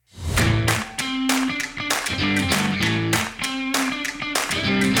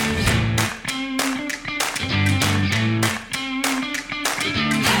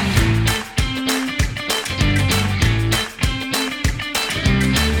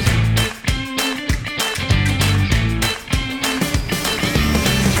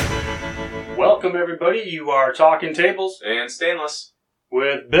Welcome, everybody. You are Talking Tables And Stainless.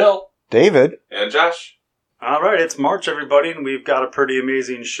 with Bill. David. And Josh. All right, it's March, everybody, and we've got a pretty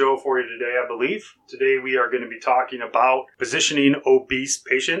amazing show for you today, I believe. Today we are going to be talking about positioning obese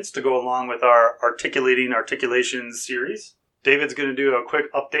patients to go along with our Articulating Articulations series. David's going to do a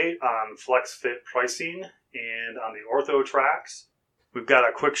quick update on FlexFit pricing and on the ortho tracks. We've got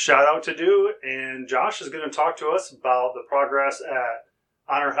a quick shout out to do, and Josh is going to talk to us about the progress at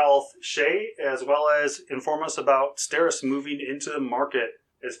Honor Health Shea, as well as inform us about Steris moving into the market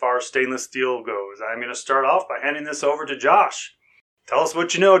as far as stainless steel goes. I'm going to start off by handing this over to Josh. Tell us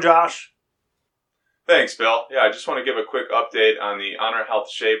what you know, Josh. Thanks, Bill. Yeah, I just want to give a quick update on the Honor Health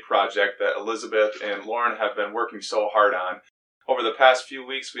Shea project that Elizabeth and Lauren have been working so hard on. Over the past few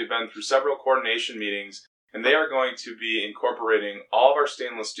weeks, we've been through several coordination meetings, and they are going to be incorporating all of our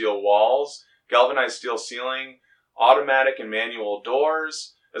stainless steel walls, galvanized steel ceiling, automatic and manual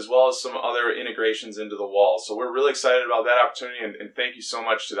doors, as well as some other integrations into the walls. So we're really excited about that opportunity, and thank you so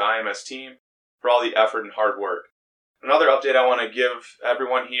much to the IMS team for all the effort and hard work. Another update I want to give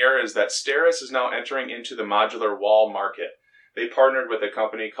everyone here is that Steris is now entering into the modular wall market. They partnered with a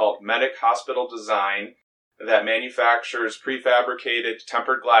company called Medic Hospital Design that manufactures prefabricated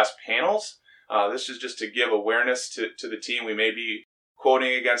tempered glass panels. This is just to give awareness to the team. We may be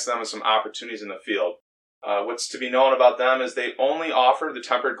quoting against them with some opportunities in the field. What's to be known about them is they only offer the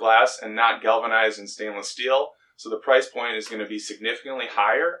tempered glass and not galvanized and stainless steel. So the price point is going to be significantly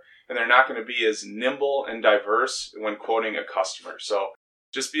higher, and they're not going to be as nimble and diverse when quoting a customer. So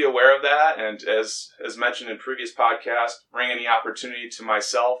just be aware of that. And as mentioned in previous podcasts, bring any opportunity to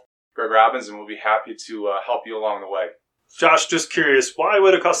myself, Greg Robbins, and we'll be happy to help you along the way. Josh, just curious, why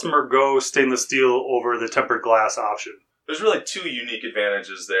would a customer go stainless steel over the tempered glass option? There's really two unique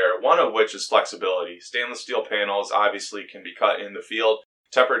advantages there, one of which is flexibility. Stainless steel panels obviously can be cut in the field.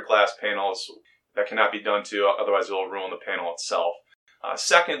 Tempered glass panels, that cannot be done to, otherwise it will ruin the panel itself.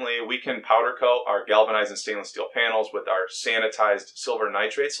 Secondly, we can powder coat our galvanized and stainless steel panels with our sanitized silver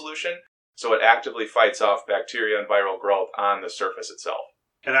nitrate solution, so it actively fights off bacteria and viral growth on the surface itself.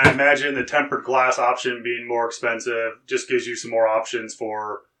 And I imagine the tempered glass option being more expensive just gives you some more options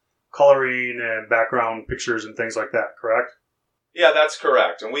for coloring and background pictures and things like that, correct? Yeah, that's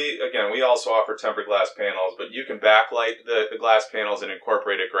correct. And we also offer tempered glass panels, but you can backlight the glass panels and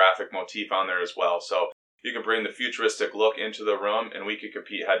incorporate a graphic motif on there as well. So you can bring the futuristic look into the room, and we can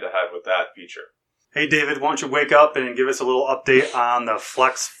compete head-to-head with that feature. Hey, David, why don't you wake up and give us a little update on the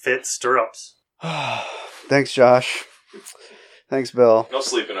FlexFit stirrups? Thanks, Josh. Thanks, Bill. No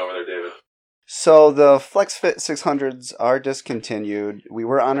sleeping over there, David. So the FlexFit 600s are discontinued. We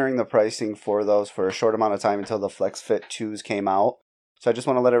were honoring the pricing for those for a short amount of time until the FlexFit 2s came out. So I just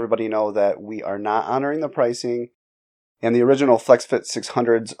want to let everybody know that we are not honoring the pricing, and the original FlexFit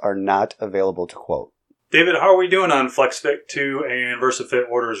 600s are not available to quote. David, how are we doing on FlexFit 2 and VersaFit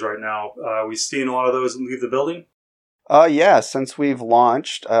orders right now? Are we seeing a lot of those leave the building? Yeah, since we've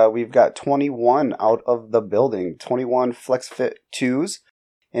launched, we've got 21 out of the building, 21 FlexFit 2s.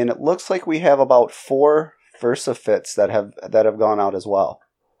 And it looks like we have about 4 VersaFits that have gone out as well.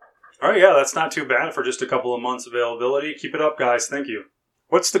 All right, yeah, that's not too bad for just a couple of months availability. Keep it up, guys. Thank you.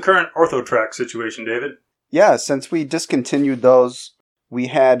 What's the current OrthoTrack situation, David? Yeah, since we discontinued those, we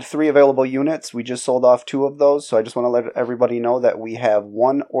had 3 available units. We just sold off 2 of those, so I just want to let everybody know that we have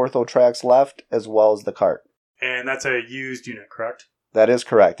 1 OrthoTrax left as well as the cart. And that's a used unit, correct? That is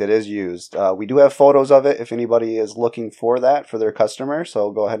correct. It is used. We do have photos of it if anybody is looking for that for their customer,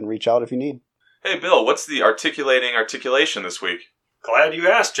 so go ahead and reach out if you need. Hey, Bill, what's the Articulating Articulation this week? Glad you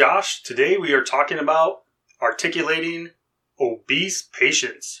asked, Josh. Today we are talking about articulating obese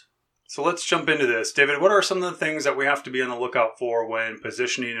patients. So let's jump into this. David, what are some of the things that we have to be on the lookout for when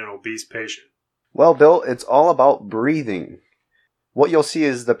positioning an obese patient? Well, Bill, it's all about breathing. What you'll see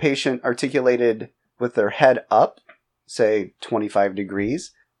is the patient articulated with their head up, say 25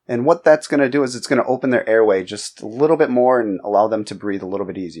 degrees. And what that's going to do is it's going to open their airway just a little bit more and allow them to breathe a little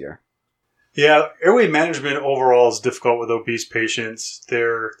bit easier. Yeah, airway management overall is difficult with obese patients.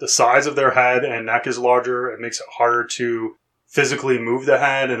 The size of their head and neck is larger. It makes it harder to physically move the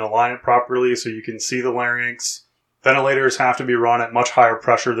head and align it properly so you can see the larynx. Ventilators have to be run at much higher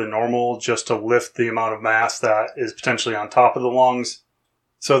pressure than normal just to lift the amount of mass that is potentially on top of the lungs.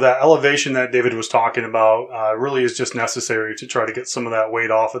 So that elevation that David was talking about really is just necessary to try to get some of that weight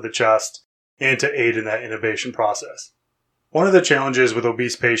off of the chest and to aid in that intubation process. One of the challenges with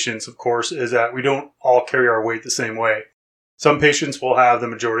obese patients, of course, is that we don't all carry our weight the same way. Some patients will have the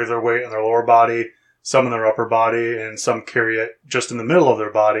majority of their weight in their lower body, some in their upper body, and some carry it just in the middle of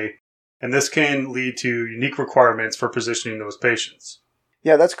their body. And this can lead to unique requirements for positioning those patients.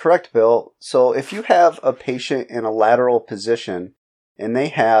 Yeah, that's correct, Bill. So if you have a patient in a lateral position and they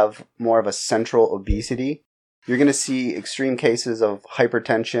have more of a central obesity, you're going to see extreme cases of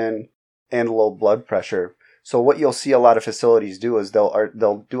hypertension and low blood pressure. So what you'll see a lot of facilities do is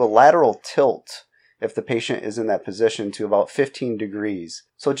they'll do a lateral tilt if the patient is in that position to about 15 degrees.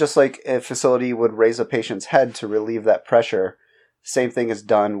 So just like a facility would raise a patient's head to relieve that pressure, same thing is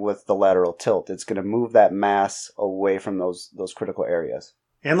done with the lateral tilt. It's going to move that mass away from those critical areas.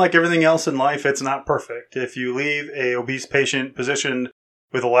 And like everything else in life, it's not perfect. If you leave a obese patient positioned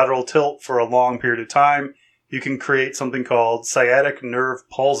with a lateral tilt for a long period of time, you can create something called sciatic nerve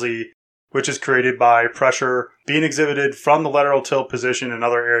palsy, which is created by pressure being exhibited from the lateral tilt position in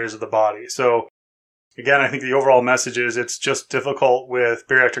other areas of the body. So again, I think the overall message is it's just difficult with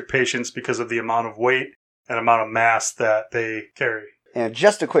bariatric patients because of the amount of weight and amount of mass that they carry. And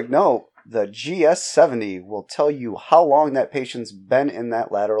just a quick note, the GS70 will tell you how long that patient's been in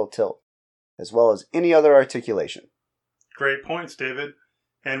that lateral tilt, as well as any other articulation. Great points, David.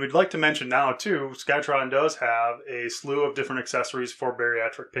 And we'd like to mention now, too, Skytron does have a slew of different accessories for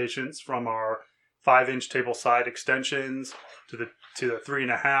bariatric patients, from our 5-inch table side extensions to the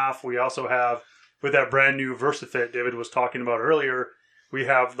 3.5. We also have, with that brand new VersaFit David was talking about earlier, we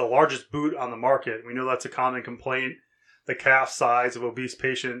have the largest boot on the market. We know that's a common complaint. The calf size of obese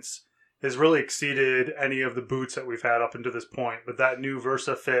patients has really exceeded any of the boots that we've had up until this point. But that new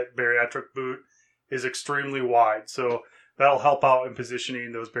VersaFit bariatric boot is extremely wide. So that'll help out in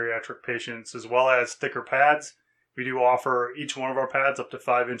positioning those bariatric patients, as well as thicker pads. We do offer each one of our pads up to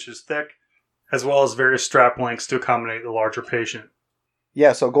 5 inches thick, as well as various strap lengths to accommodate the larger patient.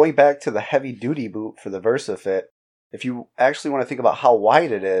 Yeah, so going back to the heavy-duty boot for the VersaFit, if you actually want to think about how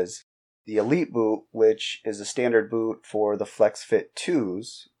wide it is, the Elite boot, which is a standard boot for the FlexFit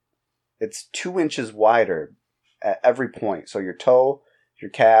 2s, it's 2 inches wider at every point. So your toe, your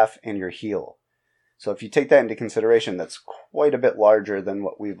calf, and your heel. So if you take that into consideration, that's quite a bit larger than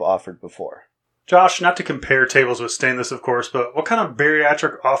what we've offered before. Josh, not to compare tables with stainless, of course, but what kind of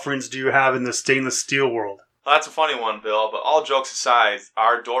bariatric offerings do you have in the stainless steel world? Well, that's a funny one, Bill, but all jokes aside,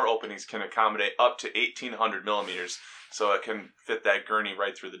 our door openings can accommodate up to 1,800 millimeters, so it can fit that gurney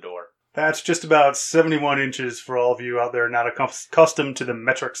right through the door. That's just about 71 inches for all of you out there not accustomed to the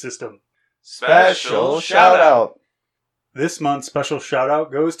metric system. Special shout out! This month's special shout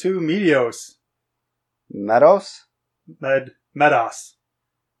out goes to Medios. Medos? Medos.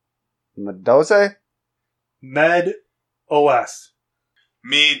 Medose? Med-OS.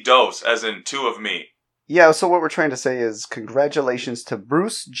 Me dose, as in two of me. Yeah, so what we're trying to say is congratulations to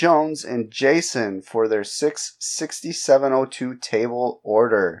Bruce, Jones, and Jason for their 66702 table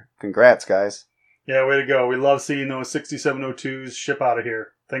order. Congrats, guys. Yeah, way to go. We love seeing those 6702s ship out of here.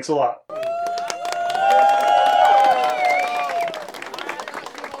 Thanks a lot.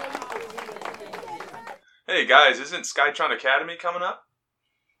 Hey guys, isn't Skytron Academy coming up?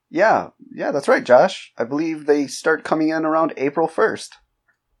 Yeah, that's right, Josh. I believe they start coming in around April 1st.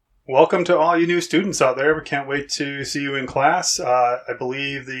 Welcome to all you new students out there. We can't wait to see you in class. I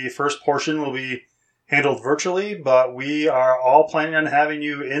believe the first portion will be handled virtually, but we are all planning on having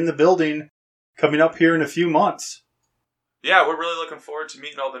you in the building coming up here in a few months. Yeah, we're really looking forward to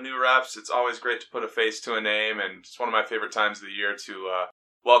meeting all the new reps. It's always great to put a face to a name, and it's one of my favorite times of the year to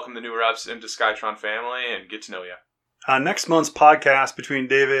welcome the new reps into Skytron family and get to know you. On next month's podcast, between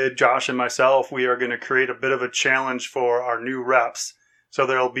David, Josh, and myself, we are going to create a bit of a challenge for our new reps. So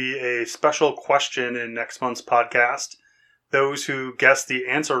there will be a special question in next month's podcast. Those who guess the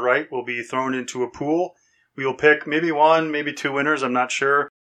answer right will be thrown into a pool. We will pick maybe one, maybe two winners, I'm not sure.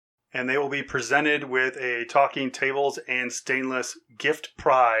 And they will be presented with a Talking Tables and Stainless gift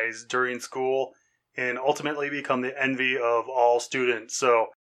prize during school and ultimately become the envy of all students. So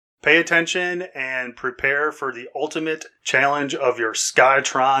pay attention and prepare for the ultimate challenge of your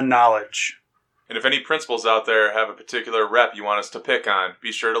Skytron knowledge. And if any principals out there have a particular rep you want us to pick on,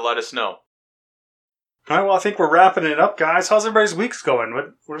 be sure to let us know. All right, well, I think we're wrapping it up, guys. How's everybody's weeks going?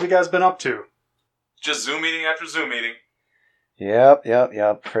 What have you guys been up to? Just Zoom meeting after Zoom meeting. Yep.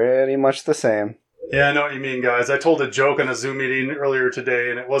 Pretty much the same. Yeah, I know what you mean, guys. I told a joke in a Zoom meeting earlier today,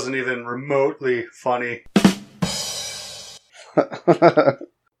 and it wasn't even remotely funny.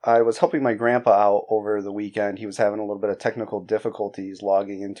 I was helping my grandpa out over the weekend. He was having a little bit of technical difficulties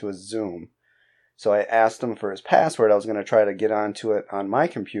logging into his Zoom. So I asked him for his password. I was going to try to get onto it on my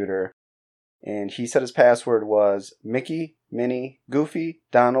computer. And he said his password was Mickey, Minnie, Goofy,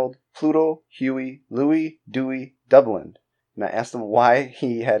 Donald, Pluto, Huey, Louie, Dewey, Dublin. And I asked him why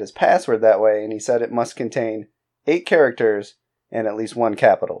he had his password that way. And he said it must contain 8 characters and at least 1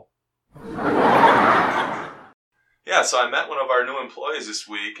 capital. Yeah, Yeah, so I met one of our new employees this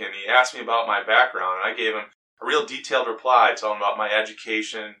week, and he asked me about my background, and I gave him a real detailed reply, telling him about my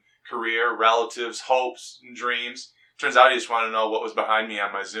education, career, relatives, hopes, and dreams. Turns out he just wanted to know what was behind me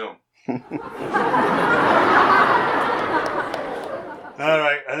on my Zoom. All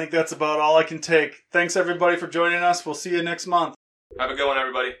right, I think that's about all I can take. Thanks, everybody, for joining us. We'll see you next month. Have a good one,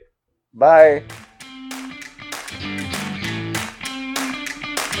 everybody. Bye.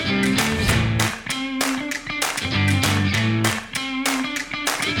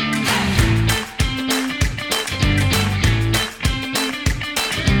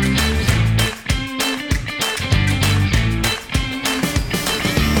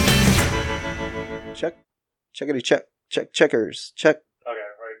 Checkers. Check. Okay,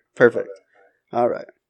 right. Perfect. All right.